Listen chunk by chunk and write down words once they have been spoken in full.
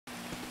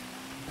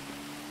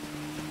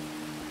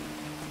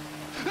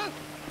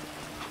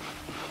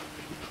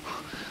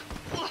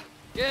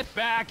Get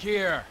back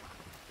here!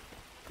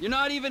 You're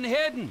not even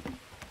hidden!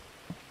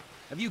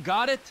 Have you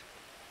got it?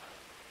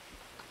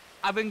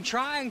 I've been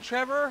trying,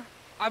 Trevor.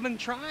 I've been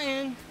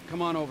trying.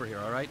 Come on over here,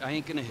 all right? I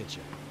ain't gonna hit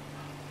you.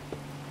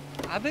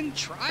 I've been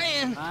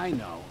trying. I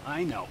know,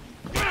 I know.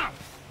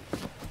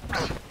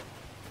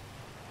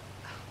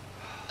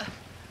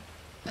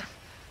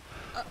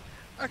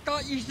 I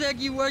thought you said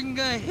you wasn't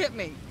gonna hit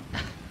me.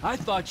 I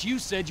thought you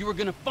said you were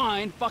gonna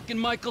find fucking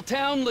Michael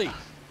Townley.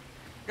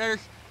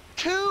 There's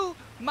two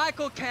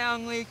Michael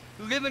Townleys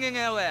living in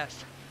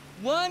LS.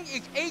 One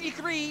is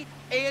 83,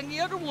 and the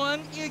other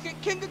one is at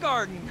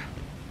kindergarten.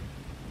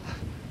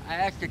 I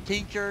asked the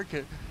teacher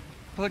to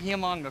put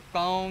him on the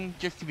phone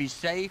just to be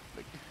safe,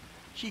 but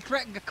she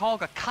threatened to call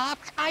the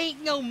cops. I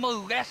ain't no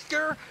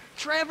molester,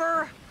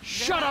 Trevor.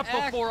 Shut up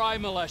before I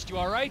molest you,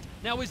 all right?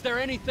 Now, is there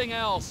anything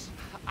else?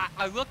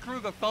 I looked through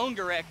the phone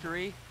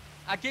directory.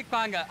 I did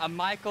find a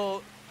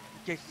Michael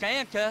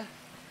DeSanta,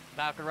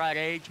 about the right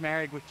age,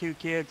 married with 2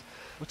 kids.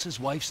 What's his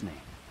wife's name?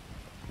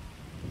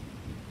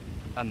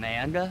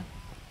 Amanda?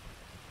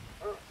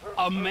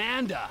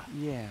 Amanda?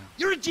 Yeah.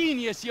 You're a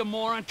genius, you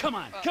moron. Come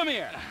on, come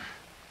here.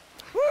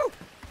 Woo!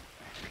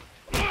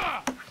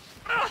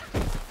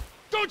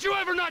 Don't you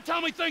ever not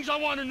tell me things I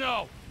want to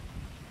know!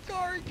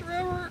 Sorry,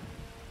 Trevor.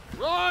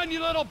 Run,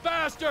 you little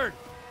bastard!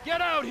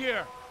 Get out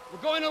here!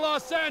 We're going to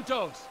Los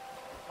Santos.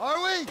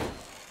 Are we?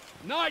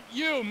 Not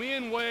you, me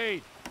and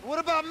Wade. What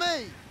about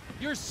me?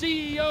 You're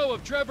CEO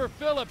of Trevor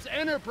Phillips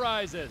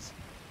Enterprises.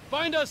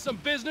 Find us some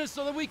business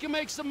so that we can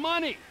make some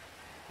money.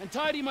 And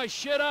tidy my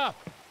shit up.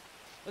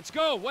 Let's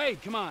go,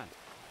 Wade, come on.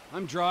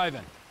 I'm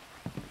driving.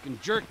 You can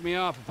jerk me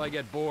off if I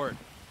get bored.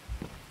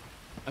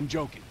 I'm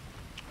joking.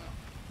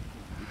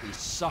 You can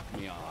suck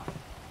me off.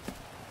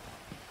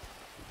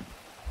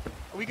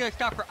 Are we gonna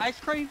stop for ice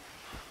cream?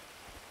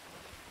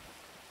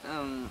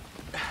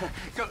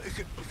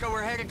 So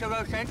we're headed to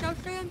Los Santos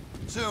then?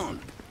 Soon.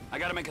 I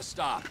gotta make a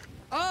stop.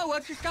 Oh,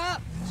 what's the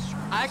stop?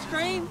 Ice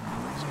cream?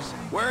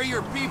 Where are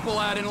your people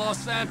at in Los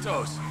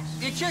Santos?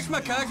 It's just my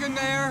cousin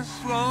there,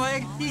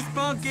 Floyd. He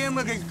spunked in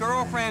with his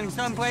girlfriend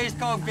someplace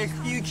called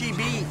Vespucci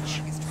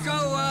Beach. So,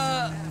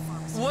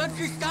 what's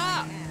the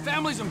stop?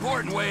 Family's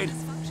important, Wade.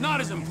 It's not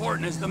as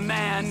important as the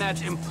man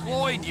that's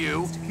employed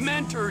you,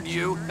 mentored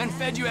you, and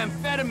fed you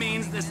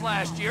amphetamines this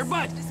last year,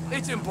 but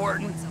it's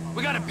important.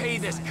 We gotta pay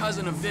this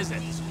cousin a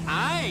visit.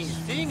 I ain't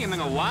seen him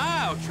in a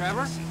while,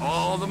 Trevor.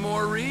 All the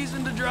more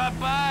reason to drop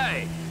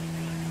by.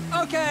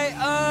 Okay,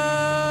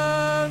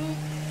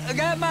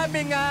 that might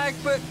be nice,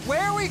 but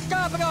where are we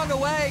stopping on the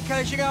way?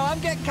 'Cause, you know, I'm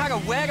getting kind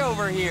of wet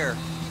over here.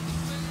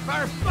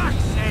 For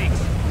fuck's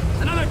sakes!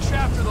 Another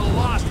chapter of the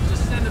lost has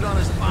descended on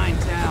this fine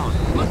town.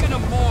 Looking to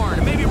mourn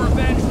and maybe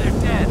revenge their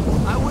dead.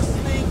 I was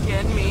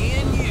thinking me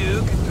and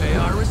you could pay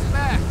our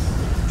respects.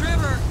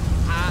 Trevor,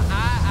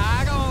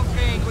 I don't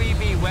think we'd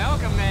be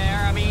welcome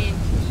there. I mean,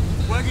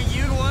 wasn't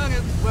you the one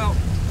that, well,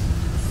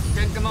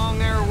 sent them on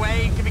their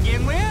way to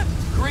begin with?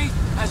 Grief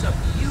has a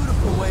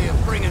beautiful way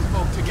of bringing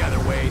folk together,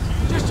 Wade.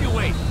 Just you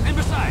wait. And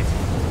besides,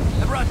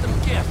 I brought them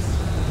gifts.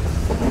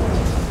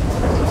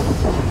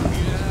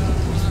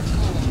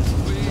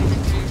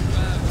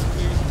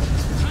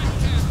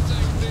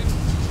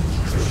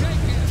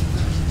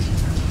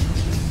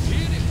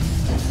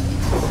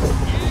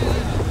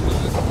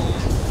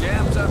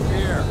 Camp's up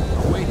here.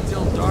 I'll wait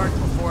till dark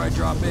before I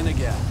drop in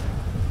again.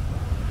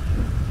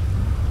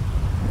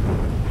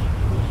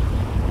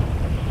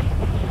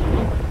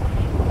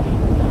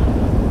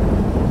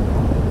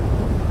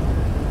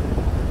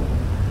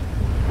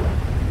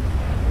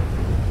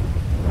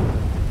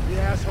 The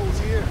assholes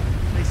here,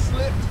 they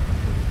slipped.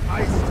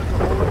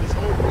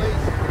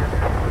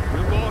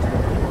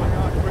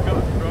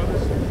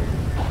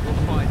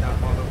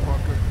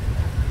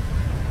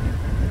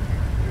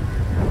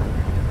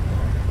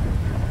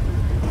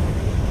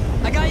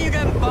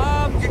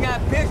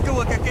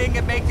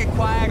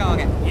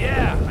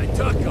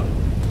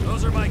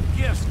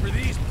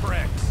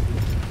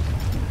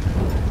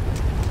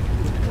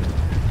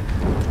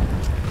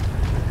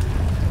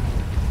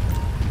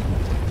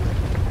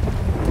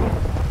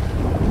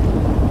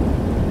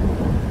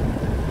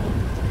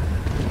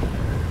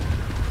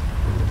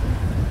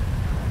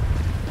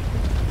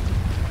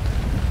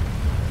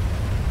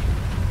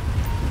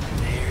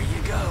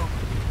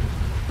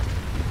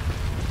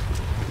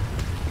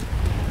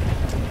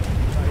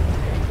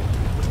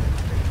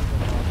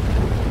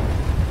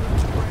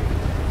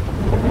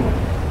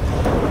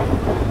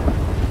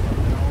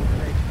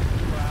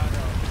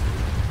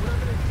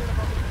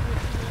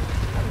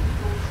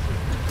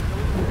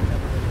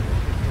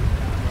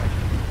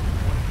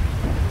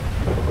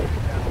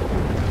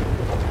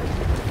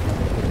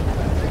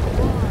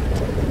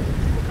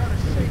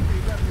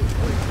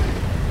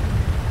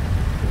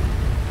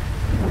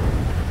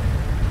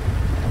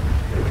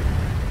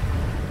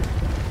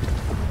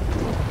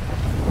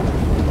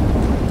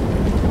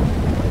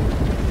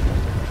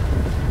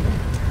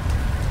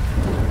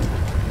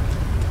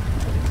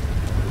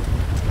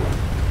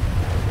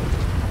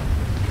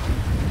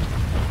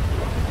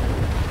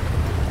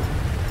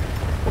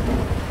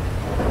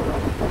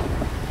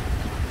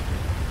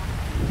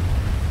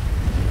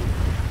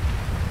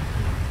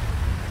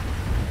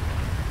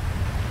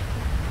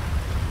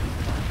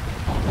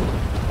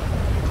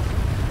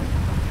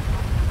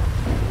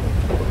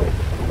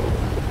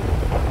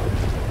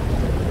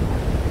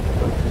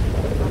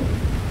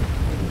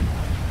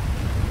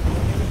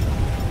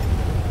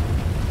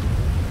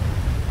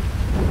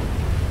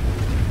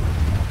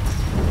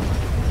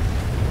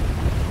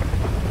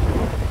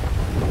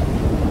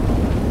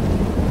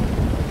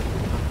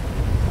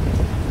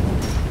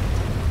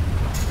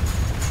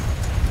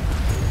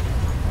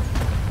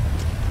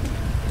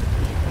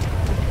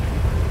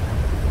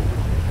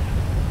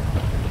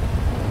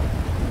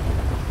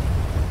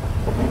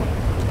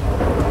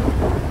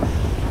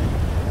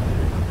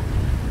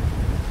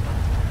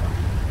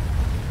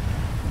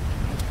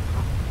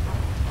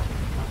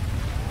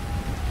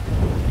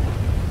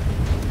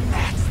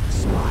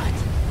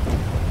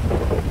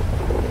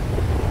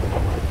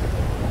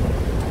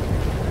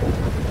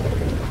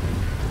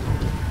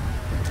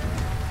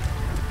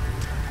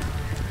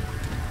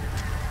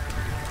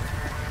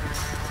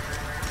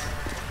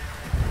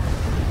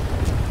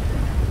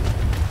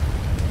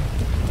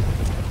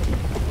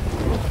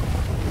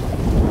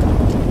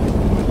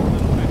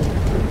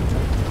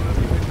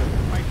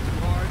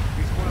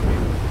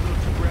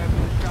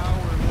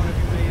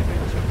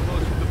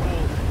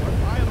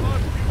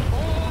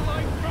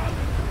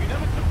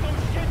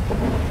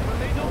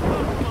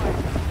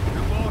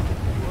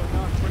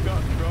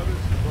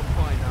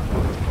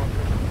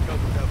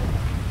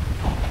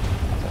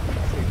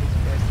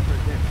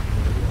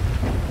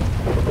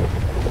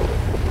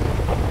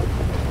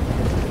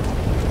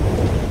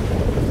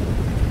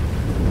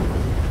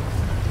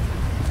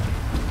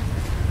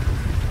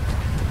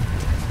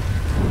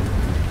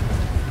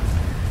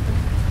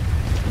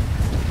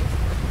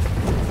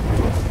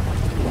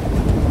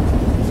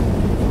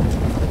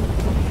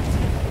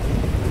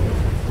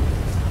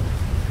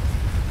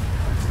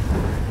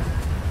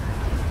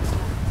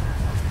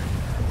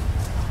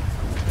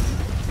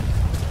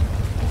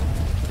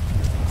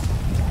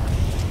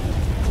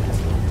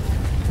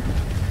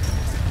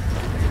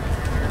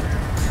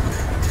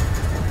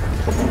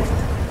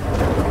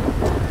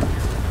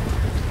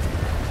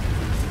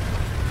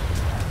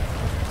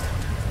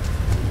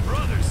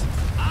 Brothers,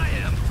 I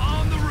am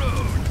on the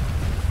road.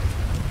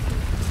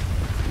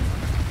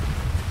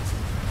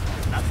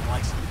 Nothing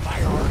like some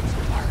fireworks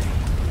party.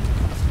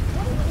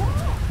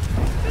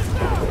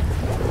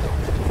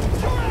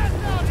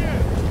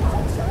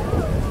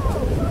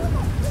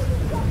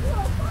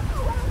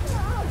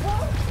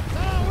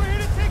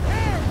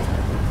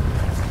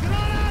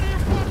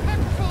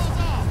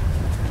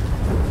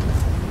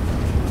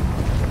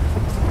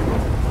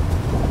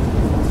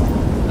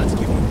 Let's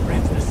give you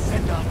friends the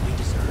send-off we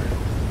deserve.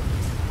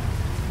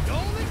 The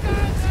only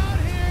guys out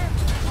here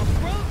are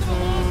brothers of the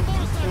Lost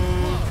Motorcycle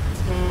Club.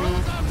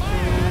 Brothers on my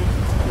end.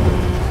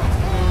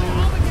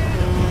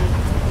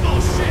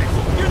 Bullshit!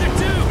 You're the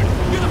dude!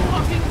 You're the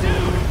fucking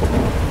dude!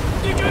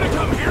 You gonna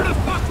come here to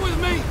fuck with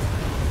me?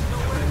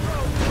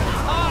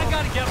 Oh, I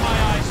gotta get my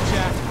eyes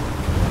checked.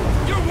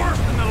 You're worse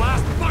than the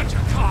last bunch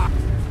of cock.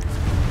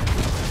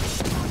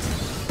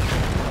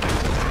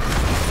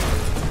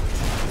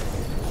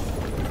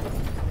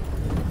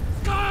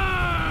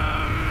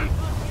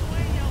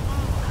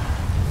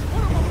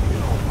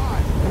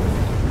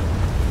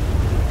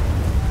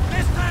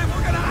 This time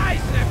we're gonna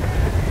ice him!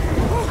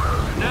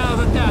 Now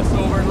that that's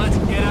over, let's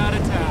get out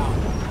of town.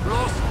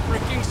 Los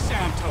freaking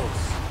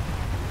Santos.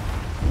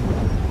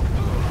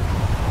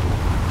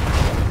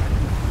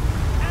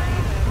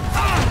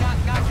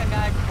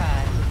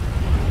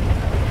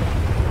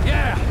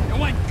 Yeah, it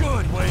went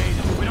good, Wade.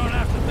 We don't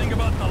have to think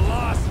about the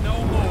loss no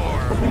more.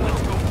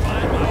 Let's go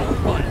find my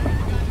old buddy.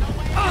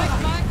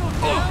 Michael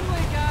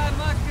Townley guy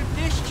must have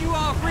pissed you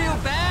off real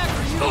bad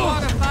for you don't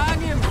want to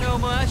find him so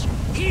much.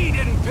 He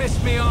didn't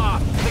piss me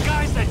off. The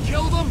guys that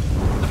killed him,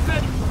 the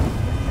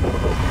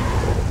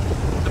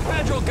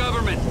federal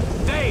government,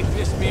 they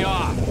pissed me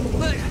off.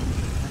 But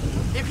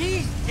if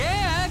he's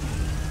dead,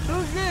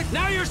 who's this?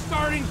 Now you're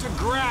starting to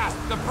grasp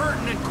the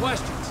pertinent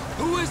questions.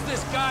 Who is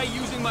this guy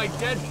using my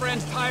dead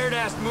friend's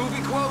tired-ass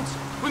movie quotes?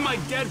 With my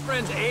dead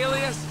friend's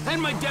alias?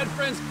 And my dead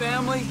friend's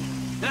family?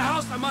 In a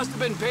house I must have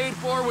been paid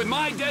for with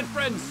my dead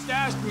friend's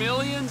stashed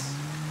millions?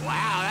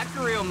 Wow, that's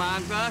a real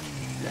mindfuck.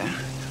 Yeah,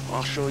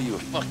 I'll show you a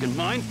fucking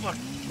mindfuck.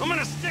 I'm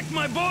gonna stick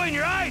my boy in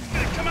your eye. It's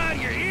gonna come out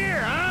of your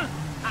ear, huh?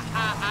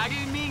 I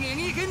didn't mean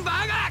anything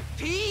by that,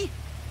 T.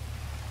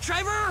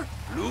 Trevor?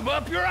 Lube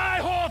up your eye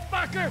hole,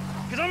 fucker!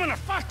 Cause I'm gonna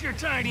fuck your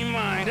tiny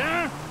mind,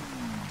 huh?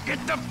 Get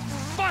the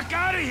fuck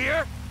out of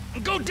here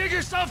and go dig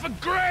yourself a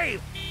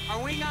grave! Are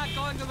we not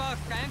going to Los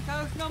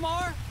Santos no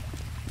more?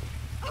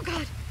 Oh,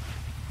 God.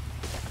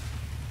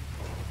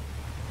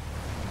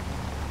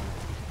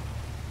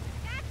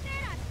 That's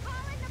it. I'm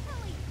calling the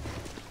police.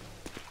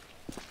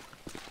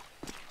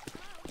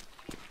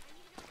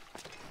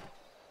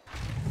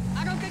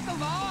 I don't think the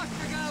laws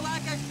are gonna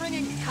like us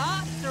bringing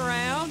cops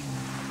around.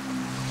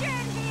 Shit,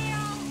 heel.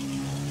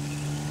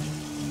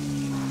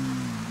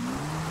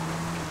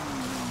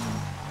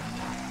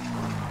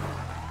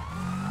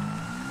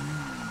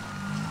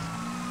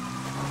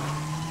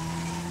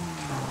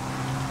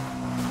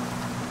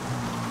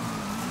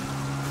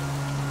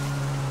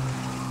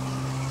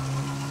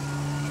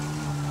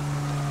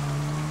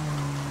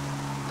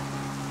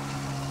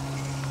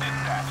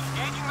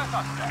 Engaging the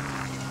suspect.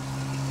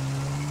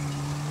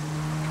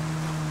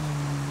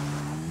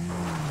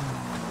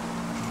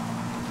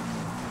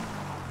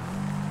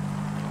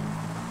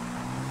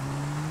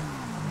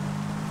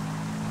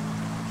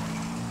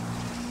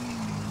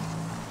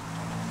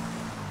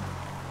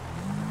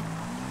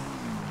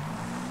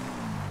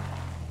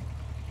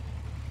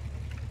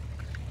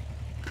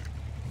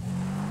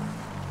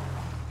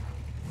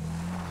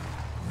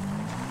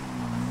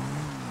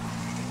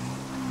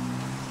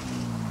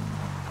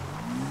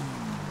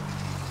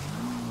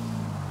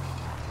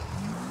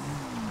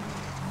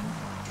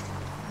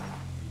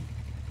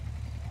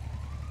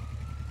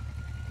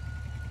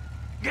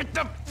 Get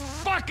the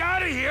fuck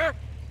out of here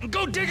and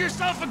go dig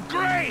yourself a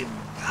grave!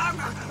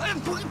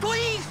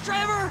 Please,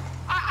 Trevor!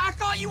 I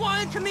thought you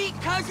wanted to meet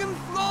Cousin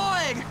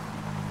Floyd!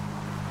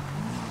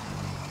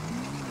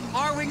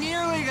 Are we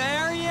nearly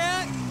there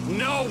yet?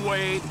 No,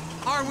 Wade.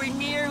 Are we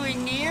nearly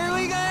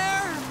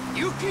there?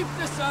 You keep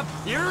this up,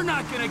 you're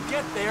not gonna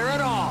get there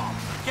at all.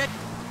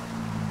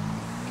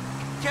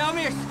 Tell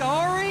me a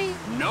story?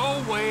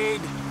 No,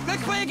 Wade.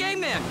 Let's play a game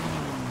then.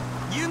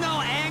 You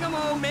know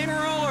animal,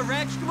 mineral, or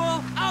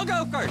vegetable? I'll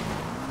go first.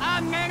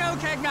 I'm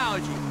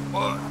nanotechnology.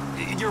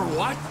 You're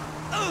what?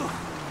 Ooh,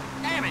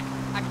 damn it.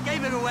 I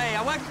gave it away.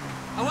 I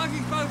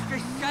wasn't supposed to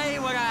say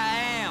what I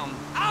am.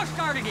 I'll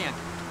start again.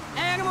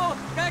 Animal,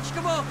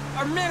 vegetable,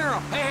 or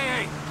mineral?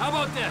 Hey, how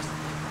about this?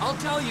 I'll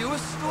tell you a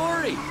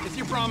story if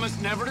you promise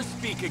never to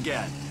speak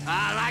again.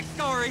 I like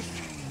stories.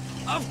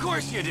 Of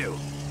course you do.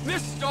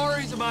 This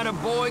story's about a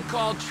boy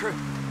called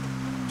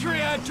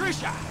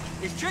Trisha.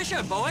 Is Trisha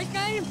a boy's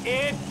name?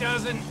 It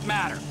doesn't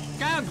matter.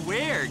 Sounds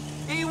weird.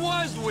 He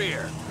was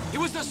weird. He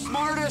was the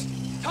smartest,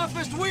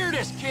 toughest,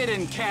 weirdest kid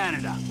in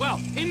Canada. Well,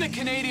 in the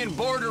Canadian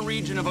border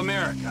region of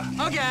America.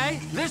 Okay.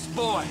 This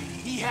boy,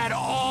 he had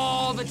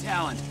all the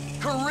talent,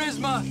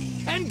 charisma,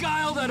 and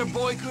guile that a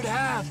boy could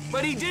have,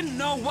 but he didn't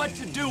know what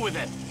to do with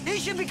it. He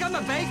should become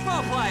a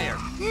baseball player.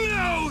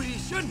 No, he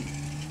shouldn't.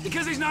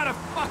 Because he's not a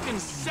fucking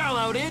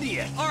sellout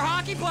idiot. Or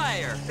hockey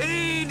player.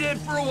 He did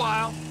for a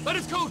while, but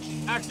his coach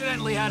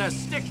accidentally had a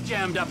stick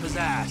jammed up his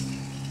ass.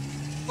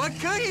 What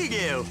could he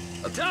do?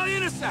 I'll tell you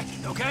in a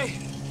second, okay?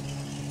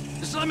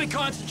 Just let me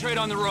concentrate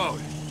on the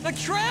road. But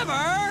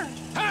Trevor!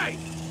 Hey!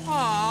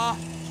 Aw.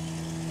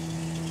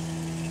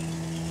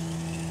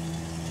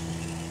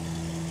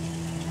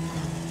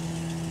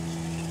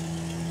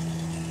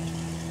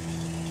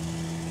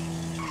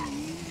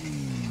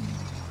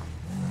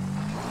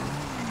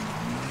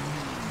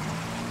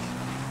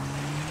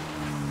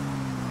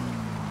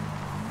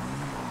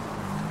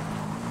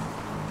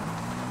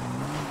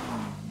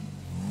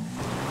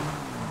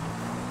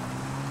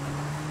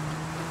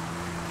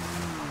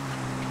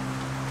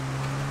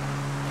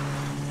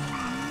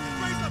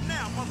 Raise up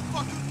now,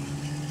 motherfucker.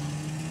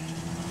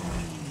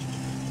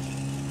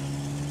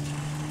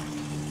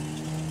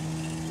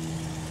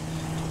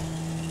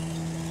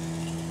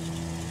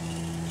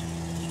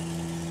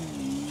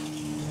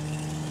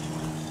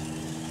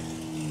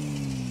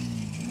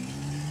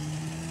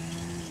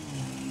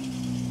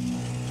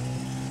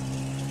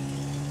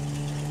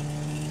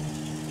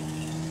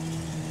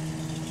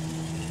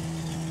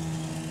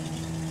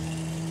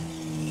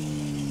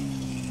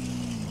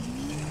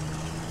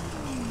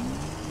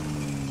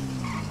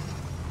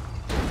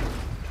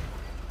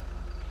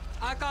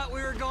 I thought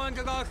we were going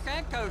to Los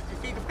Santos to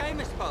see the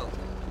famous folks.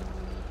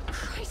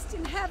 Christ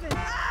in heaven!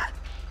 Ah!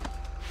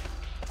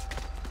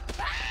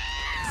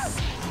 Ah!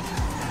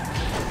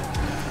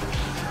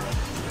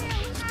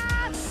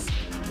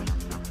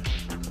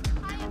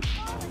 I am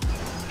falling.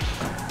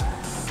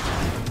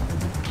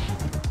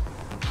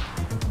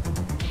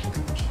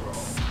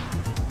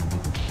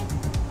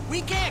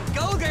 We can't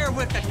go there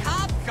with the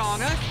cops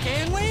on us,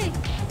 can we?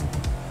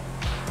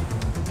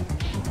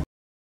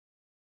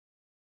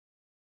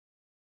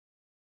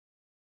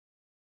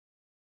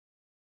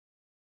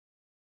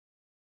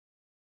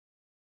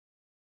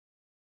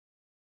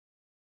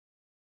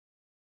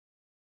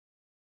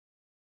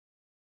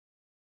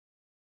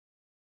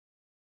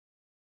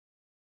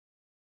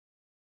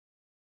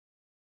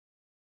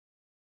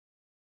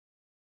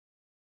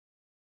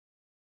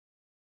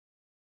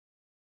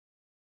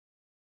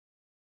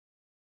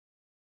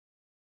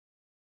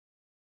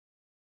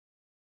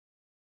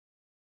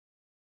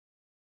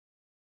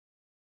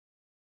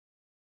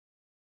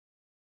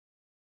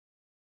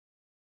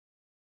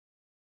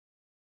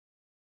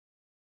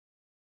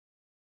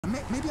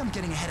 Maybe I'm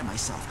getting ahead of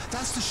myself.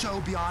 That's the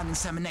show Beyond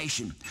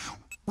Insemination,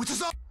 which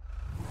is all...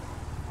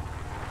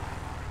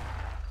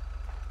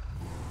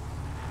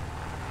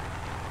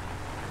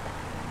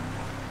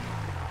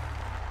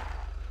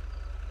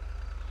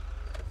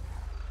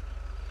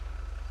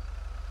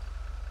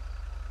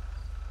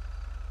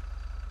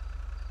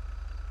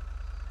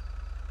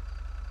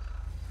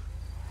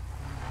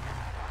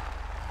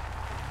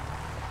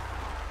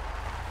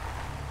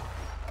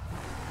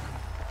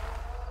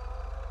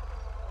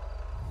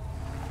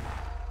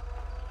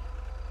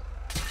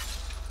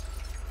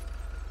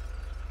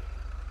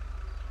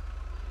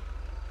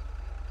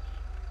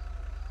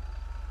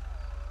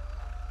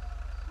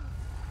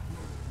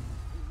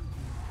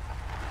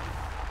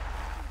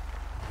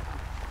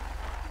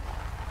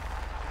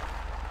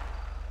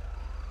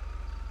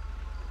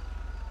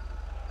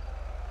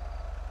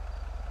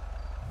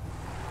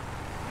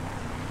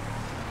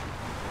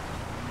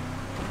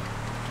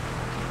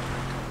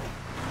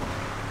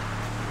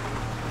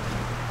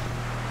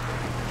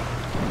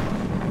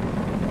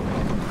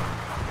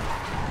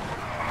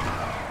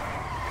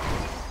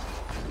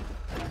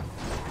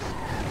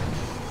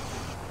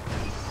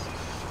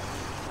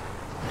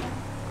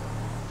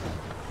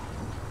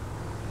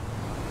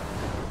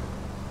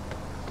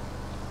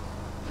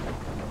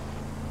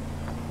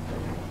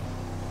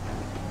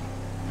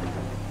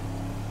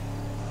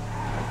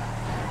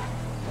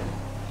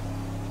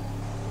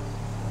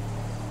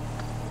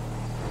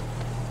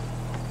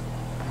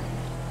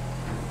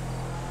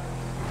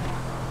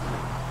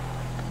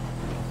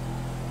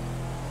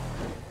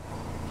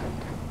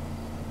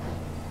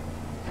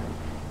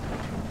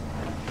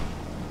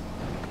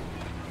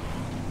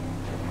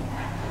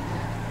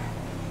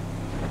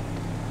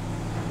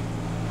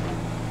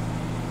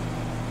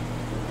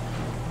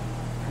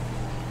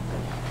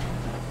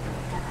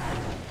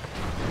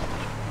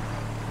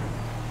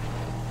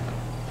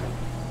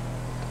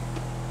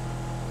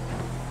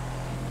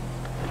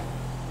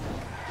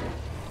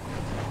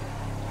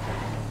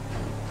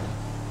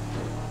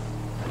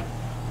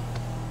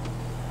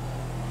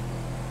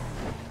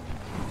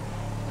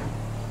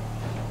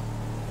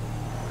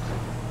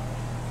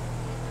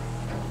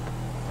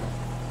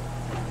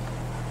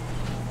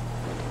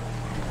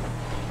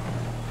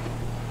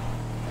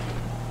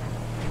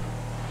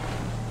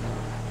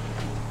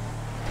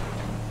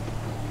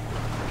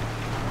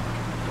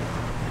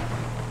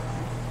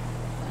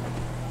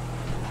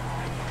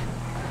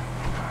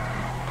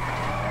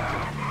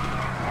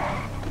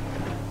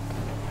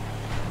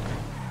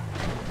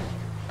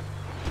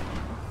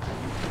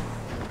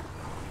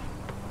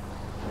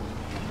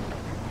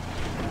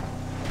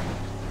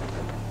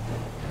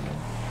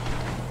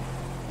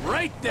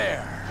 Right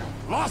there.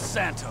 Los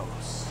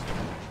Santos.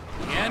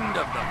 The end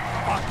of the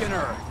fucking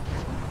earth.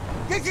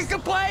 This is the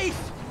place!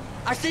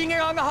 I seen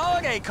it on the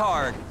holiday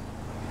card.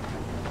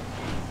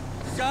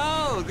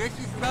 So, this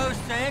is Los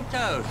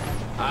Santos.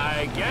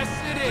 I guess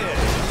it is.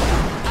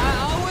 I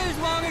always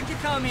wanted to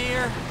come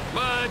here.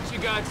 But you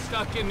got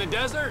stuck in the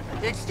desert?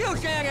 It's still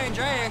San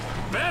Andreas.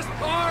 Best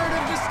part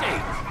of the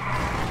state.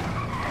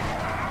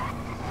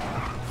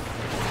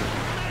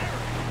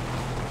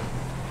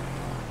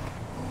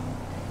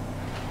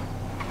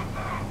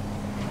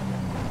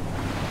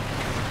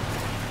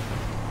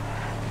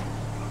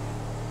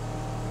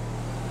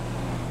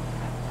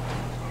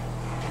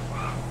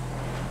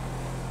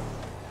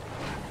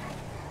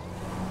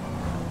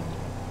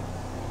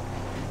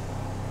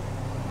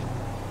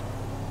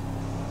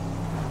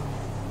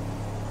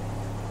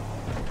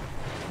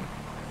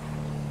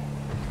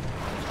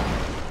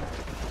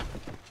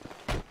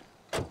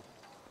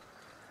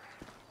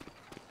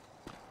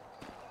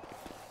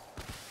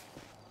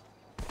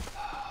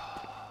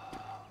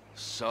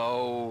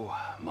 So,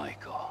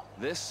 Michael,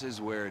 this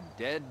is where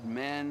dead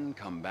men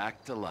come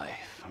back to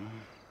life, huh?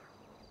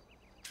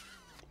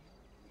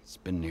 It's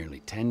been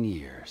nearly 10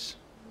 years.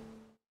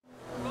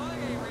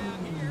 Holiday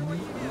around here, what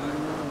you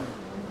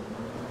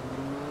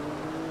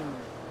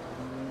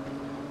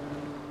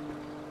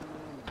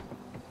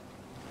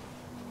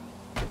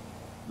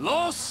doing?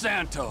 Los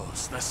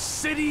Santos, the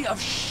city of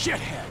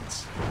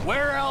shitheads.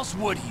 Where else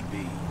would he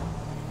be?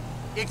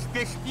 It's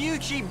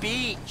Vespucci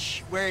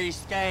Beach where he's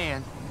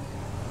staying.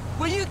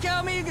 Will you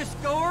tell me the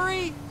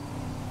story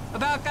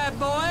about that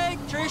boy,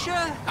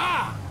 Trisha?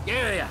 Ah,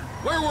 yeah.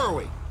 Where were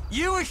we?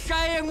 You were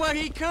saying what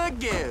he could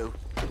do.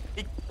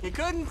 He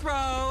couldn't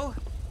throw.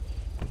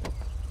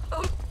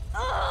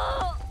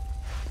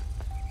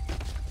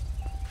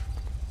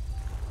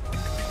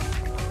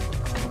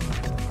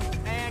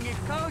 And his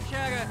coach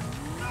had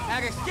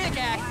a stick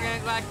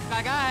accident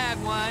like I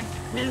had one.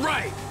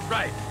 Right.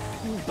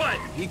 But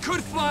he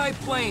could fly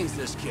planes,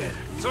 this kid.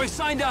 So he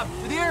signed up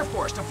for the Air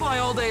Force to fly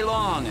all day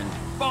long and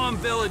bomb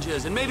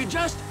villages and maybe,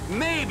 just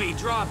maybe,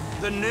 drop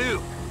the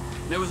nuke.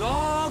 And it was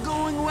all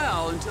going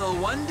well until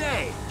one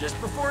day, just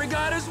before he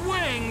got his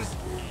wings,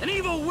 an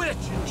evil witch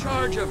in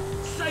charge of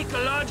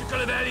psychological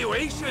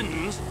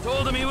evaluations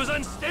told him he was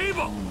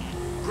unstable.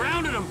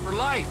 Grounded him for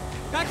life.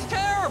 That's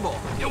terrible.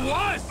 It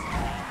was!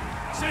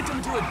 Sent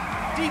him to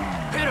a deep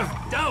pit of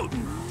doubt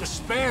and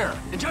despair.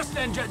 And just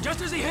then,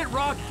 just as he hit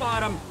rock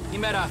bottom, he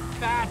met a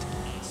fat,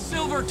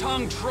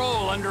 silver-tongued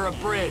troll under a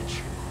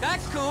bridge.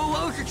 That's cool.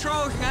 What was the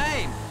troll's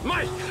name?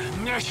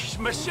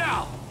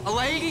 Michelle. A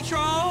lady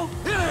troll?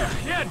 Yeah,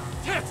 he had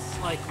tits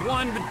like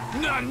one,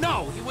 but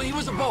no, he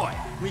was a boy.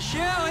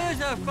 Michelle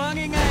is a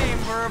funny name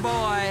for a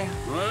boy.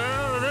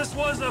 Well, this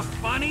was a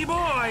funny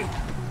boy.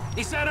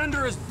 He sat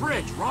under his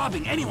bridge,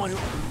 robbing anyone who...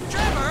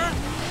 Trevor!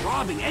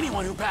 Robbing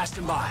anyone who passed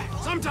him by.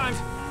 Sometimes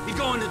he'd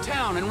go into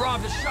town and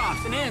rob the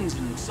shops and inns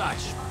and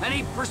such. And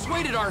he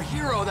persuaded our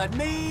hero that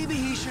maybe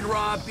he should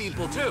rob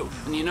people too.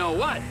 And you know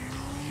what?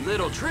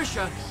 Little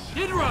Trisha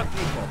did rob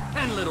people,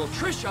 and little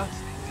Trisha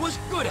was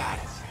good at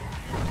it.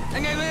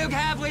 And they lived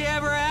happily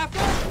ever after?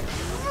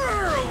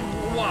 For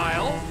a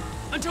while.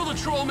 Until the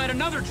troll met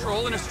another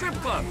troll in a strip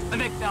club, and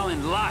they fell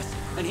in lust,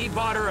 and he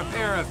bought her a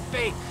pair of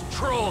fake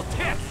troll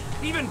tits,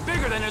 even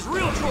bigger than his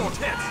real troll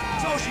tits,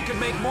 so she could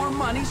make more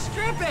money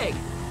stripping.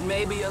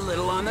 Maybe a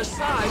little on the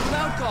side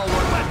without call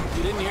work, but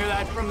you didn't hear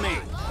that from me.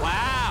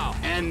 Wow.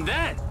 And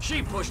then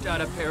she pushed out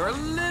a pair of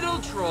little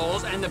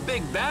trolls, and the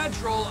big bad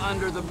troll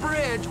under the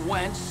bridge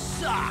went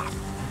soft.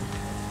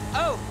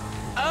 Oh!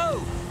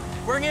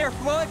 We're near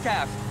Floyd's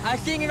house. I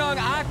seen it on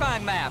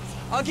iPhone maps.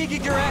 I'll give you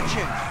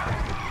directions.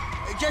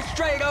 Just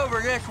straight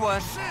over this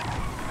one.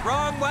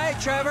 Wrong way,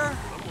 Trevor.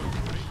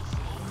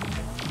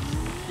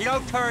 You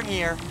don't turn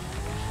here.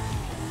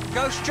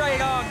 Go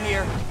straight on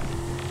here.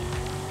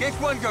 This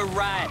one's a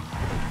right.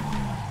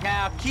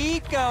 Now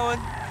keep going.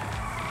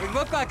 It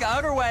looked like the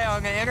other way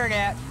on the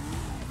internet.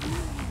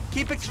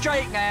 Keep it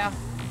straight now.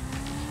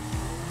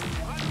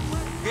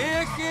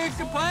 This is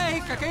the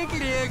place. I think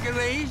it is, at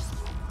least.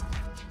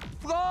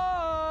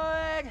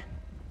 Floyd!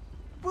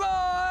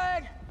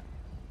 Floyd!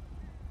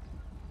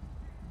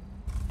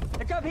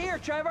 It's up here,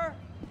 Trevor.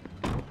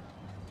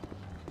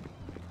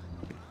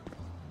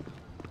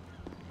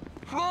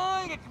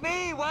 Floyd, it's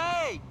me,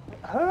 Wade.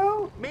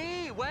 Who?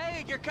 Me,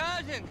 Wade, your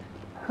cousin.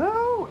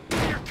 Who?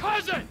 Your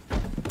cousin!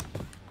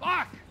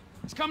 Fuck!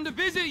 He's come to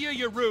visit you,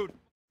 you rude...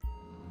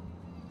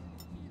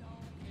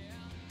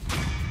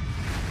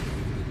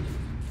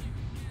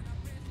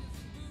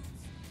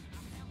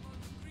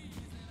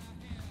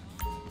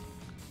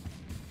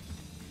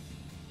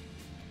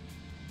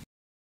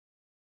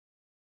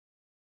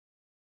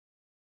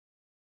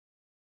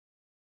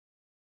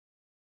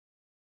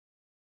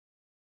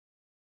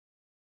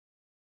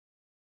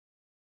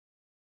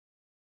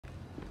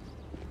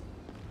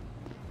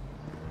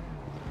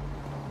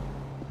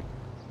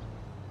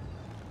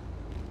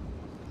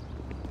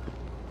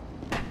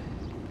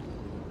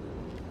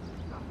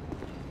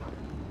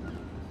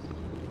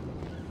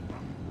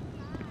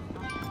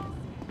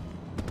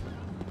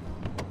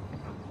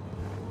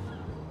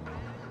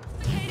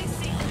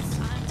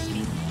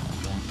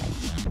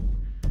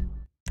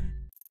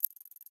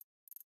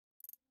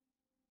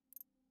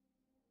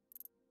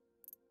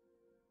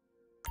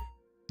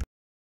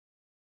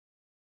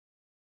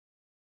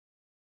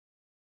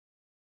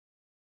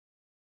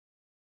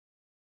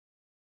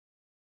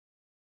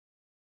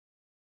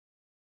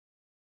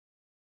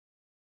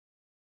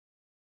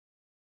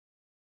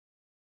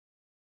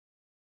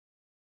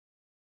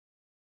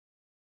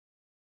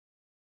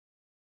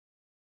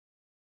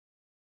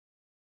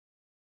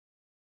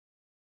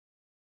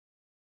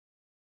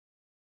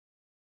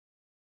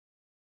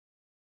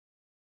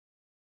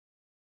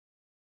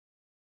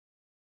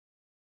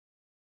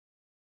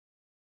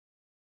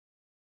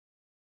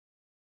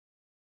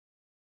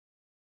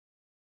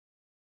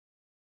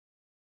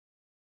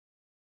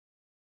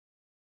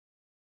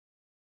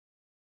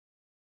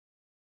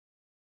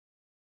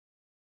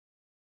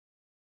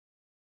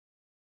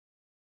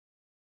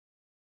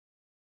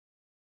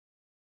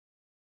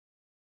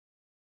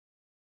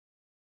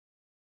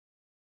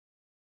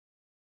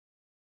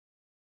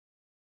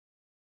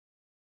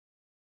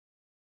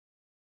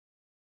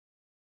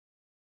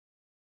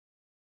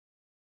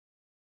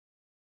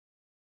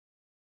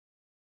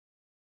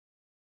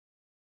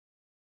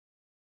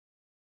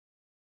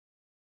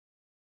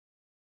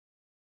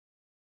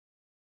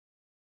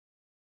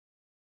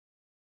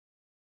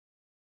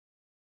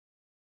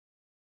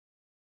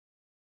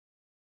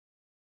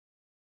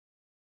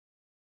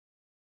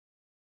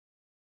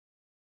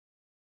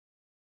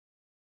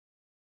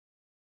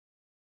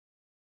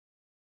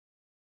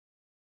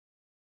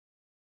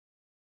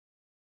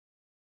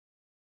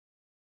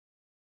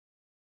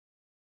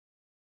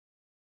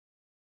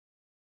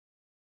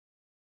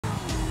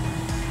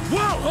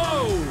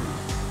 Whoa-ho!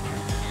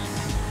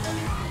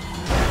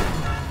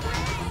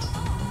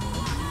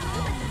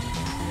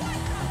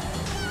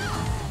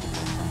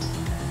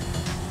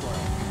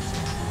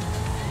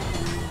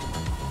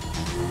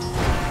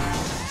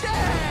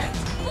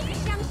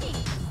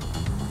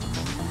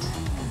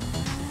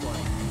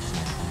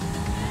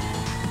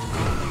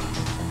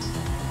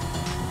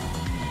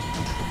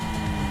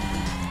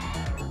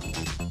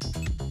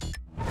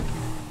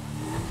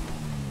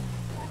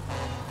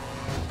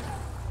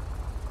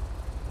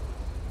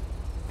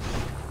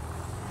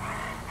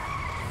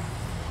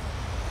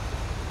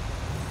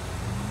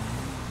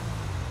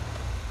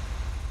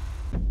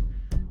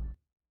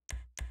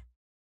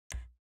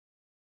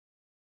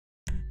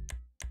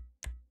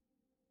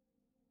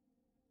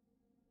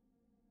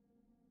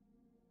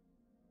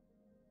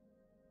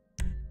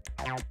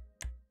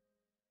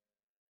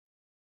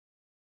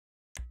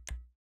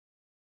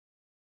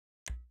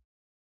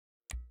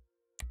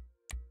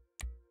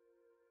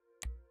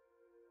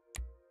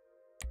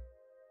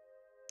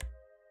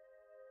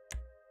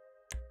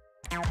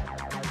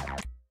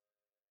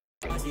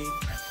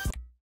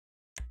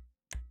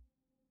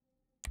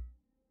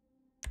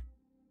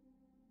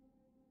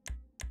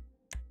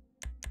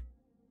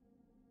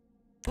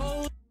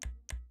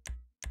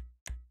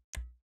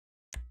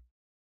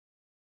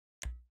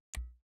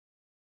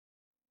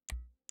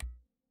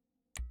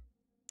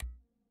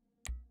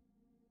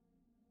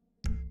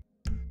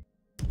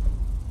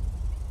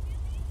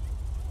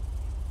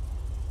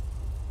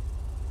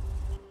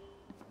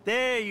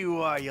 There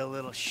you are, you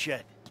little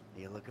shit. Are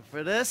you looking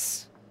for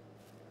this?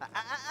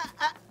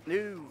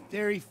 No.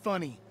 Very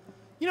funny.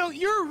 You know,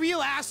 you're a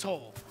real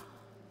asshole.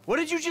 What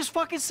did you just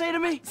fucking say to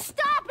me?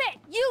 Stop it!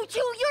 You two,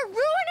 you're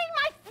ruining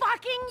my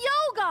fucking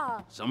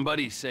yoga!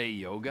 Somebody say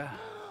yoga?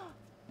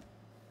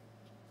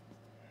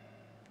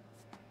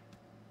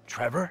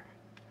 Trevor?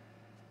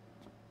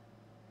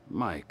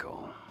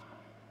 Michael.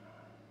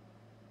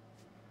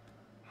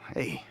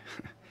 Hey.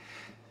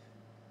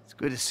 It's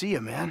good to see you,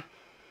 man.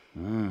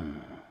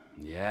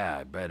 Yeah,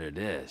 I bet it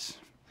is.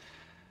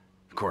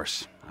 Of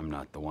course, I'm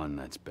not the one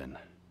that's been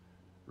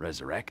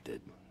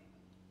resurrected.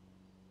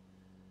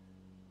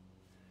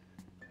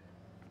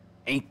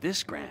 Ain't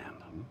this grand?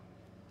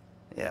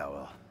 Yeah,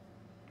 well,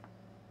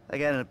 I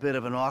got in a bit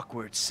of an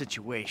awkward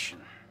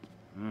situation.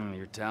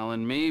 You're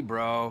telling me,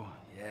 bro.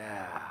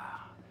 Yeah.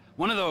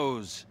 One of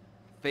those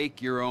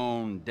fake your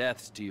own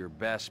deaths to your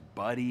best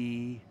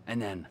buddy,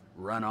 and then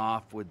run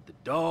off with the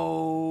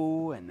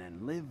dough, and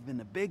then live in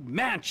a big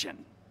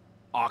mansion.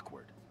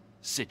 Awkward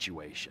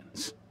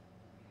situations.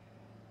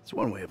 It's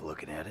one way of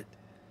looking at it.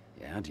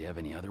 Yeah, do you have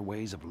any other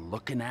ways of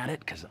looking at it?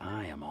 Because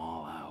I am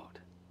all out.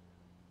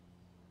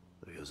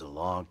 It was a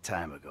long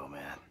time ago,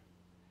 man.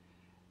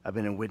 I've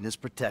been in witness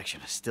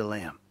protection. I still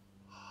am.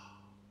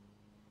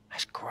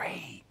 That's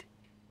great.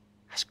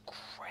 That's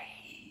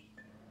great.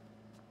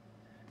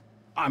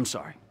 I'm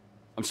sorry.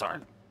 I'm sorry.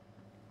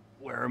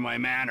 Where are my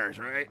manners,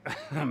 right?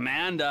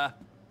 Amanda,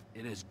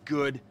 it is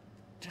good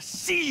to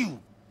see you.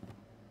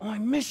 Oh, I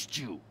missed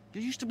you.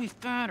 You used to be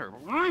fatter.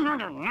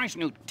 Nice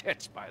new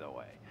tits, by the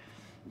way.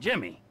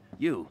 Jimmy,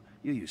 you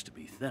used to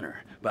be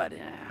thinner, but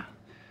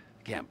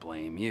can't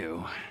blame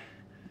you.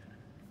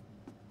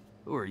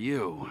 Who are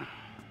you?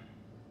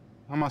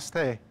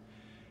 Namaste.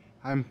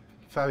 I'm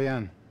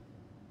Fabian.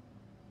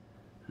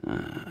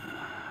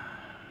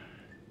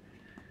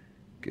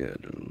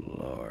 Good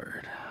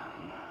Lord.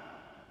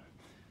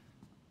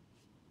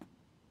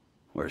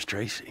 Where's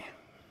Tracy?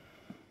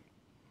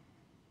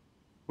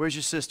 Where's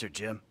your sister,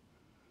 Jim?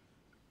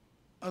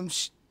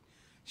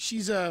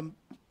 She's trying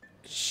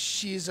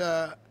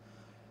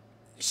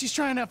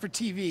out for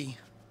TV.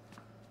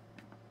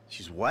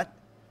 She's what?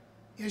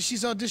 Yeah,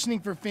 she's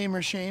auditioning for Fame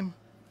or Shame.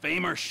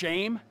 Fame or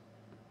shame?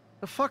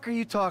 The fuck are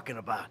you talking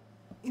about?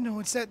 You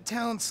know, it's that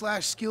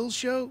talent/skills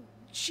show.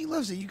 She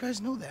loves it, you guys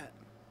know that.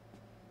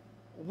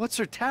 What's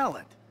her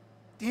talent?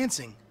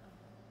 Dancing.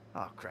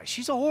 Oh, Christ,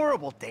 she's a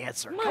horrible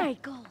dancer.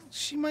 Michael!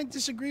 She might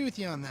disagree with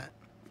you on that.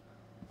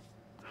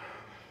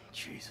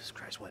 Jesus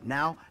Christ, what,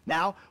 now?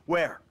 Now?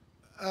 Where?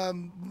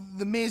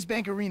 The Maze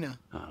Bank Arena.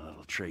 Oh,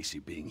 little Tracy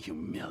being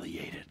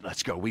humiliated.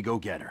 Let's go, we go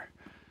get her.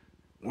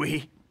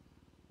 We?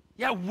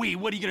 Yeah, we.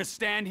 What, are you gonna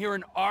stand here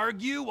and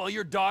argue while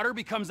your daughter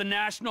becomes a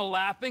national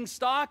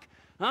laughingstock?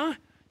 Huh?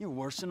 You're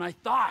worse than I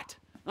thought.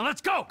 Now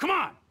let's go, come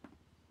on!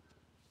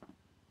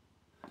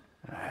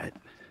 All right.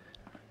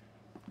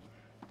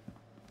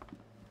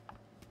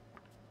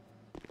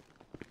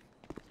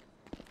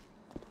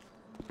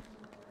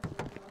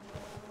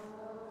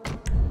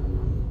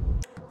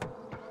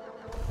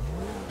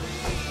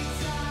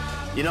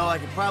 You know, I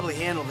could probably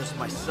handle this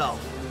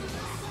myself.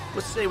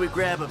 Let's say we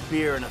grab a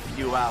beer in a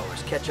few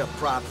hours, catch up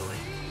properly.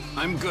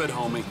 I'm good,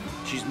 homie.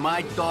 She's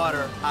my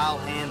daughter, I'll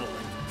handle it.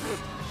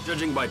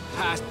 Judging by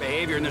past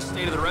behavior and the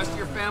state of the rest of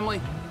your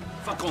family,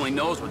 fuck only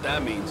knows what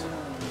that means.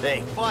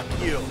 Hey, fuck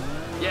you.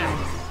 Yeah,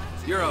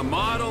 you're a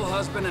model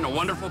husband and a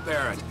wonderful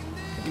parent.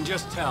 I can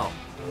just tell.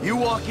 You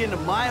walk into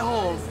my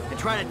home and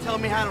try to tell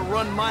me how to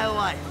run my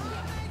life.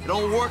 It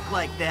don't work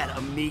like that,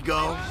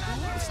 amigo.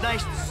 It's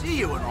nice to see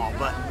you and all,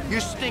 but you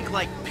stink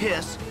like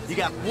piss, you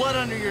got blood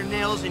under your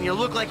nails, and you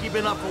look like you've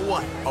been up for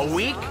what, a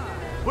week?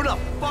 Who the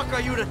fuck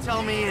are you to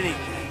tell me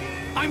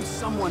anything? I'm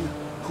someone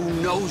who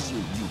knows you,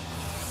 you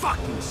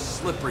fucking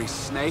slippery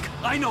snake.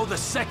 I know the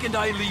second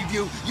I leave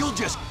you, you'll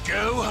just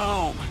go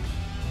home.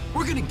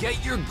 We're gonna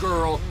get your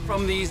girl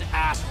from these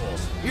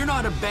assholes. You're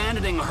not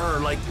abandoning her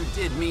like you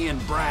did me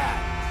and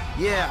Brad.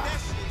 Yeah,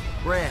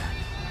 Brad.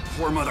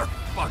 Poor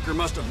motherfucker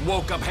must have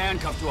woke up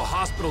handcuffed to a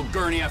hospital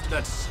gurney after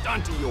that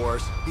stunt of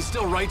yours. He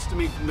still writes to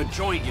me from the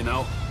joint, you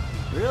know.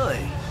 Really?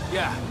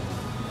 Yeah.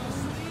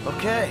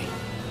 Okay.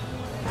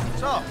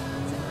 So,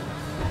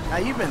 how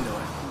you been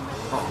doing?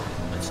 Oh,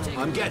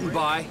 I'm getting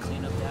by.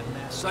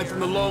 Aside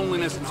from the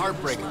loneliness and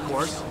heartbreak, of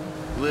course.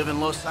 You live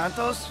in Los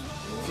Santos?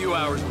 A few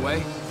hours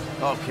away.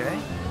 Okay.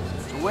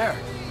 So where?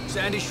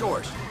 Sandy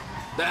Shores.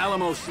 The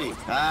Alamo Sea.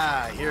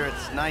 Ah, I hear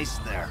it's nice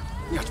there.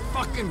 Yeah, it's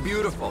fucking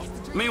beautiful.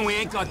 I mean, we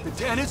ain't got the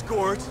tennis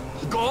courts,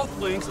 golf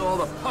links, all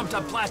the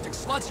pumped-up plastic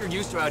sluts you're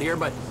used to out here,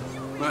 but,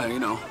 well, you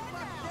know,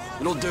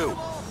 it'll do.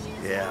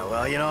 Yeah,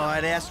 well, you know,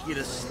 I'd ask you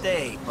to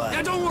stay, but...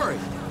 Yeah, don't worry,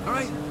 all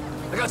right?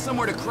 I got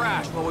somewhere to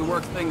crash while we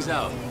work things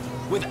out.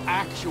 With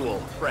actual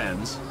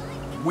friends.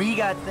 We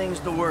got things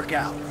to work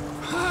out.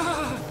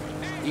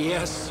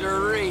 Yes,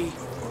 sirree.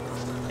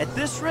 At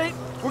this rate,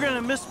 we're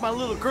gonna miss my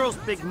little girl's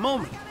big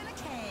moment.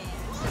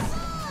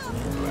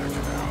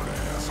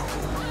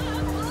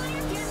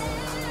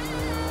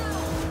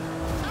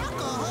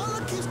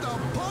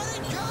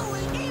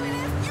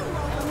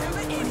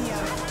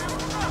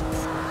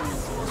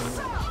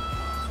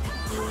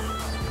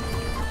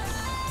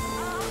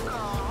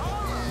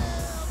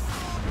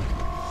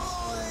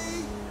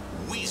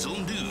 Weasel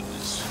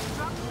News.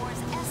 Drug wars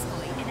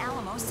escalate in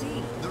Alamo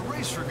Sea. The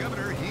race for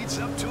governor heats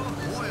up to a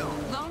boil.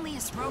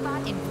 Loneliest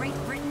robot in Great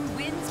Britain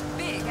wins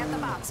big at the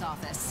box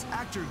office.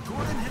 Actor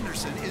Gordon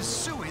Henderson is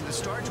suing the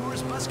Star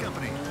Tours bus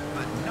company,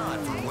 but not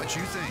for what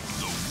you think.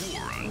 The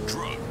war on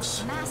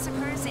drugs.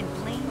 Massacres in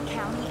Blaine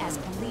County as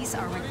police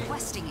are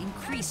requesting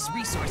increased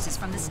resources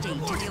from the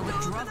state to deal with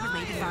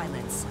drug-related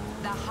violence.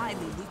 The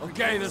highly lucrative...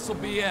 Okay, this'll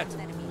be it.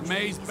 The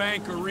Maze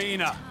Bank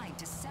Arena.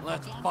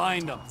 Let's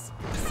find them.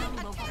 Some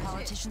local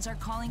politicians are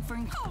calling for...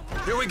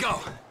 Here we go.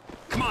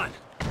 Come on.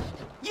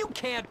 You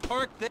can't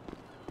park this.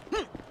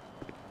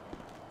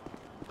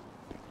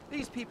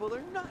 These people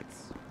are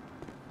nuts.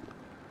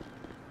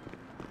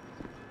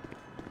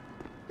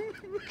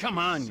 Come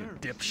on, you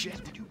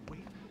dipshit.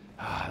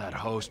 Ah, that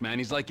host, man,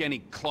 he's like any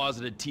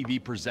closeted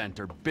TV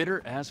presenter.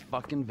 Bitter as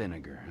fucking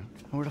vinegar.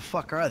 Where the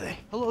fuck are they?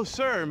 Hello,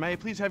 sir. May I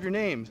please have your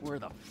names? Where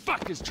the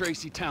fuck is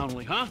Tracy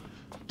Townley, huh?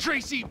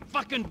 Tracy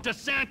fucking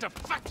DeSanta.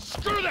 Fuck,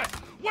 screw that!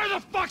 Where the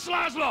fuck's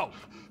Laszlo?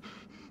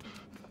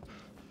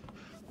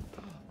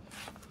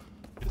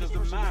 It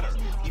doesn't matter.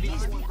 You need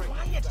to be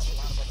quiet.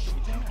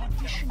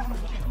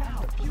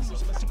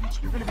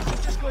 You're gonna be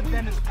just as good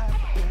then as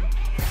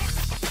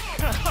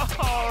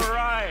all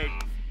right.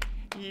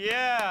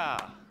 Yeah.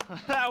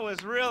 That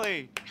was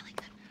really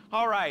good.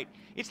 All right.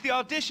 It's the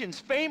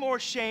auditions, Fame or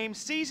Shame,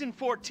 Season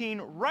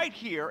 14, right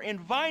here in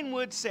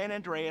Vinewood, San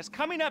Andreas.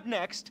 Coming up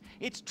next,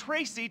 it's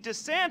Tracy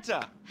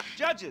DeSanta.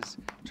 Judges,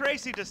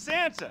 Tracy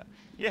DeSanta.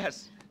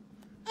 Yes.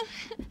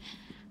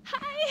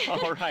 Hi.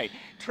 All right.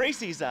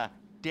 Tracy's a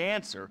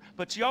dancer,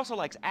 but she also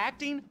likes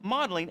acting,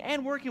 modeling,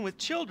 and working with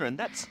children.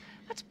 That's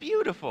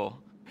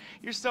beautiful.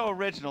 You're so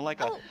original,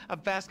 like a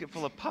basket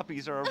full of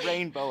puppies or a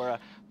rainbow or a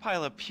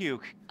pile of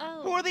puke.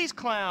 Oh. Who are these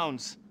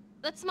clowns?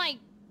 That's my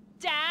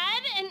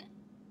dad and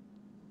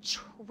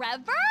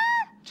Trevor?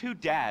 Two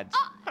dads.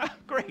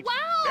 Great. Wow.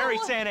 Very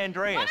San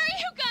Andreas. What are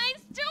you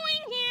guys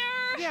doing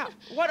here? Yeah,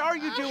 what are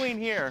you doing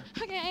here?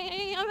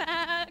 Okay, I'm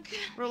back.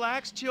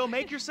 Relax, chill,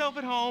 make yourself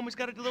at home. He's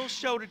got a little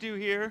show to do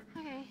here.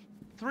 Okay.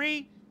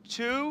 3,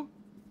 2,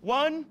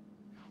 1.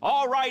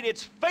 All right,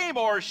 it's Fame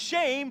or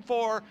Shame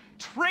for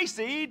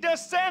Tracy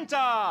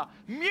DeSanta.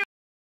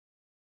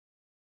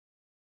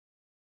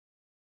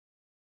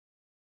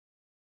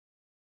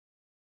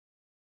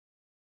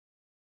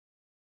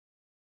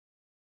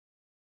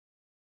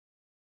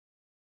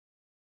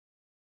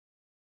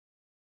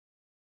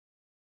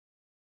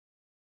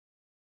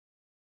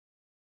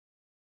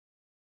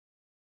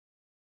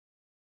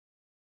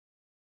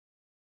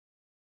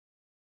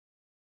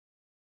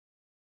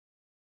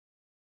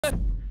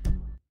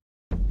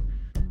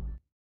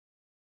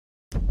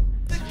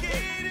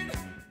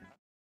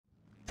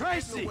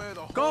 Tracy,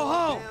 go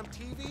home!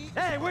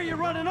 Hey, where you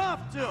running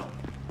off to?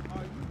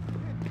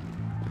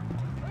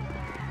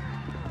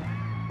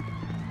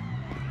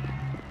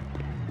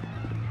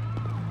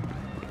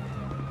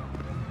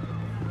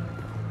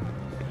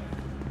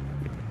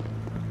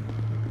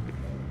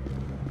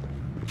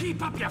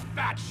 Keep up, you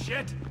fat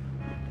shit!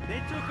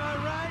 They took our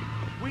ride,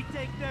 we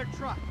take their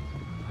truck.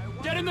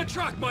 Get in the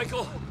truck,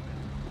 Michael!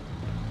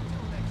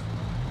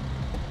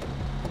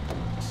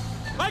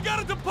 I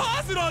got a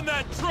deposit on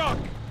that truck!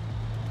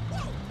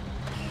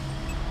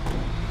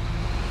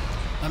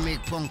 I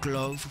make punk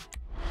love.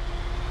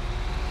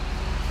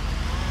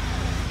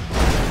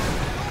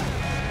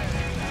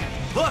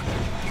 Look,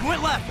 he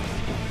went left.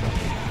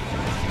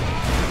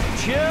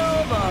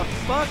 Chill the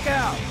fuck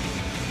out.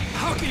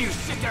 How can you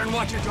sit there and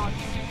watch your daughter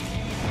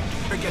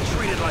get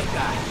treated like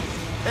that?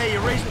 Hey, you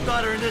raised a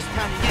daughter in this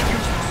town, you get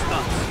used to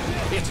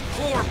stuff. It's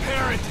poor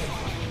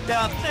parenting.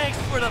 Now, thanks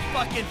for the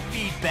fucking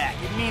feedback.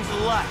 It means a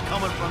lot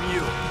coming from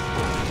you.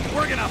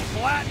 We're gonna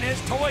flatten his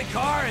toy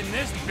car in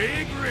this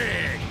big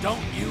rig.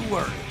 Don't you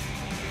worry.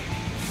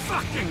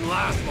 Fucking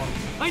Laszlo.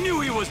 I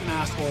knew he was an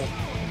asshole.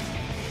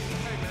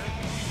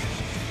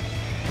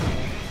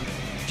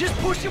 Just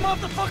push him off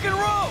the fucking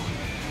road.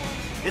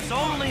 It's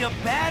only a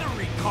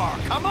battery car.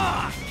 Come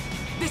on.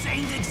 This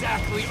ain't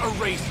exactly a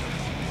racer.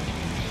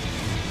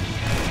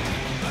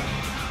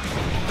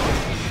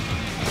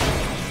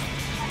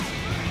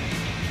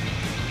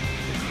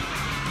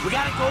 We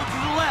gotta go to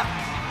the left.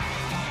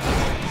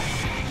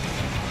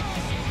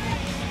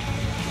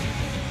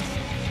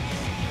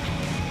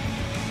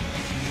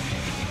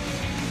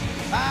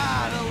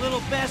 Ah, the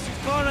little bastard's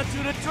gone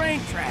onto the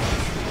train tracks.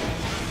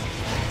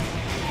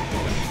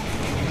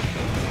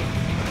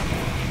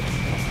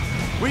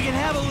 We can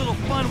have a little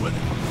fun with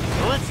it,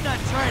 but let's not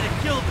try to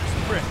kill this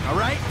prick, all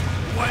right?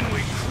 When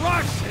we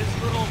crush his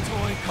little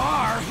toy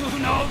car, who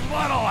knows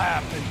what'll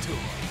happen to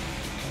him?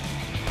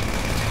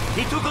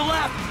 He took a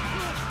left.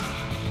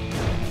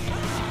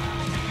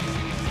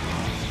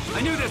 I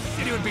knew this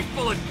city would be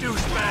full of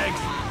douchebags.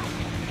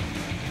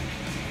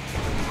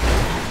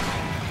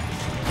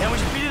 Can we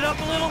speed it up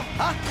a little,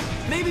 huh?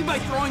 Maybe by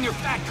throwing your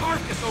fat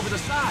carcass over the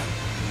side.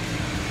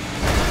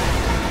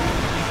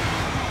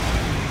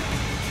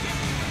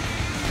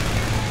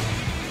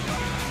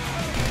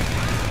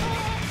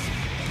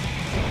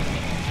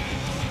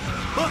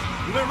 Look,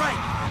 you went right.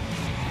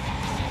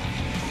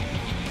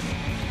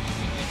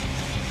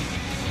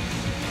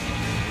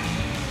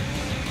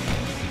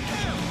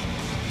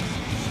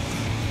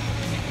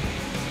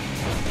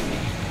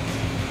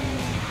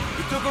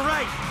 You took a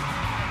right.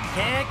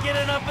 Can't get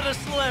enough of the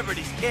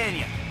celebrities, can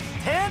you?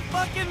 10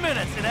 fucking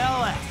minutes in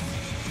LS.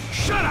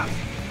 Shut up!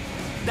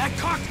 That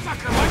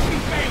cocksucker might be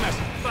famous,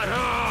 but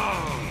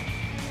oh!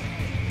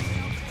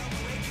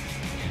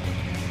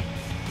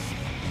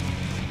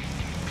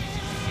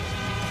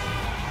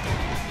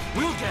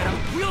 We'll get him!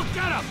 We'll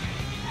get him!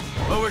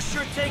 Well, we're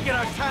sure taking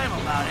our time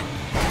about it.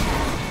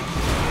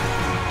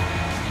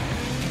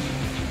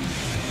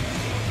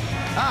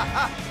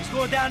 He's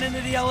going down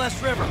into the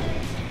LS River.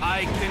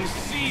 I can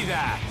see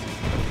that.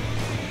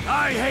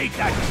 I hate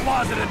that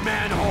closeted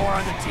man whore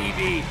on the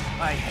TV.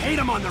 I hate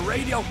him on the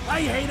radio.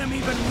 I hate him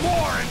even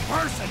more in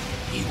person.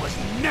 He was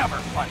never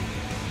funny.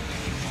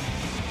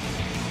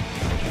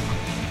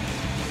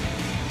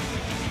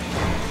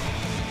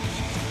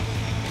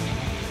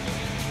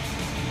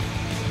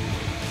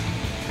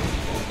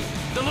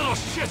 The little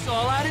shit's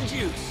all out of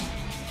juice.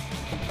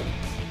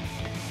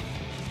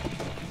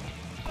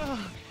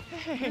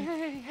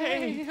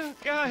 Hey,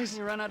 guys.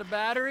 You run out of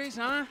batteries,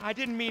 huh? I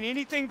didn't mean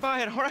anything by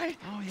it, all right?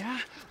 Oh,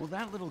 yeah? Well,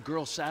 that little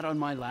girl sat on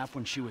my lap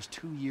when she was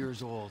 2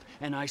 years old,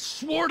 and I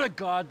swore to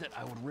God that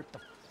I would rip the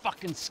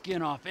fucking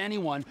skin off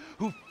anyone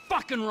who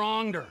fucking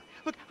wronged her.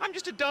 Look, I'm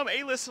just a dumb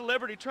A-list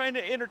celebrity trying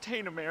to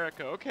entertain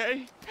America,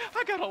 okay?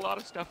 I got a lot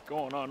of stuff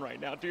going on right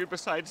now, dude,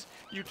 besides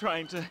you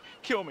trying to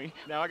kill me.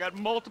 Now, I got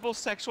multiple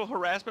sexual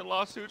harassment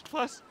lawsuits,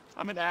 plus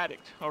I'm an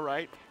addict, all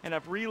right? And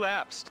I've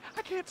relapsed.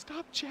 I can't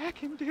stop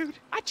jacking, dude.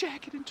 I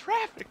jack it in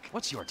traffic.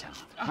 What's your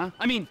talent, huh?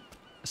 I mean,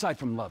 aside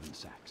from love and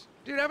sex.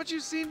 Dude, haven't you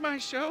seen my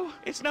show?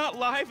 It's not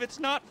live, it's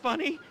not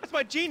funny. That's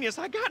my genius.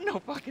 I got no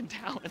fucking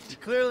talent. You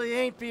clearly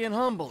ain't being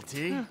humble,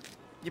 T.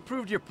 You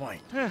proved your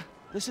point.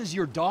 This is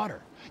your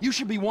daughter. You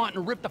should be wanting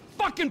to rip the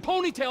fucking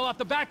ponytail off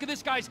the back of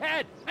this guy's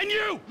head. And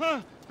you!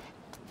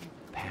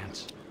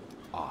 Pants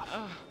off.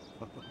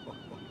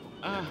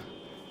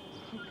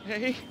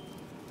 Okay.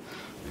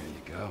 There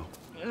you go.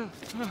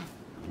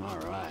 All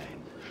right.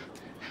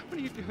 What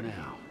are you doing?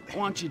 Now, I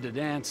want you to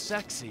dance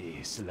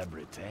sexy,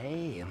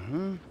 celebrity. I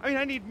mean,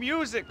 I need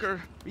music or...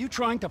 Are you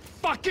trying to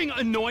fucking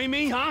annoy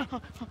me, huh?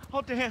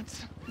 I'll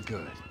dance.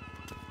 Good.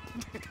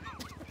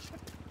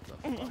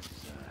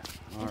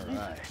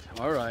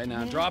 All right,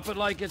 now drop it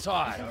like it's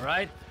hot, all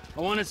right? I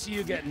want to see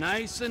you get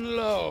nice and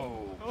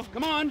low.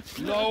 Come on,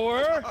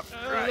 lower,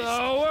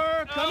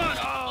 lower, come on.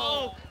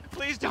 Oh,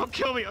 please don't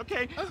kill me,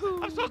 okay?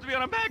 I'm supposed to be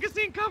on a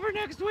magazine cover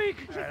next week.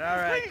 All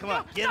right, come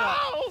on, get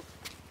up.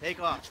 Take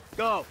off.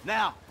 Go,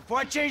 now, before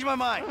I change my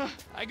mind.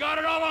 I got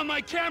it all on my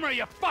camera,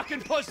 you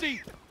fucking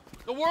pussy.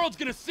 The world's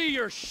gonna see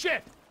your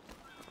shit.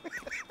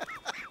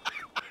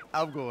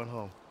 I'm going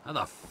home. How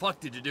the fuck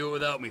did you do it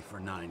without me for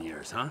 9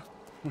 years, huh?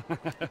 Oh,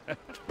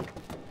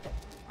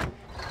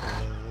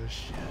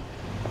 shit.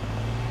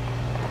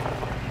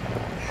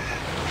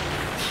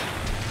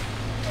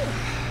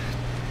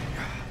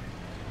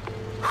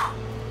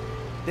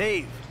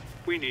 Dave.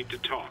 We need to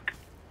talk.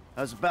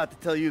 I was about to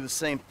tell you the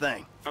same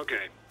thing.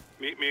 Okay.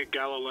 Meet me at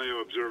Galileo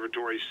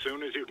Observatory as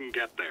soon as you can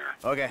get there.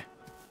 Okay.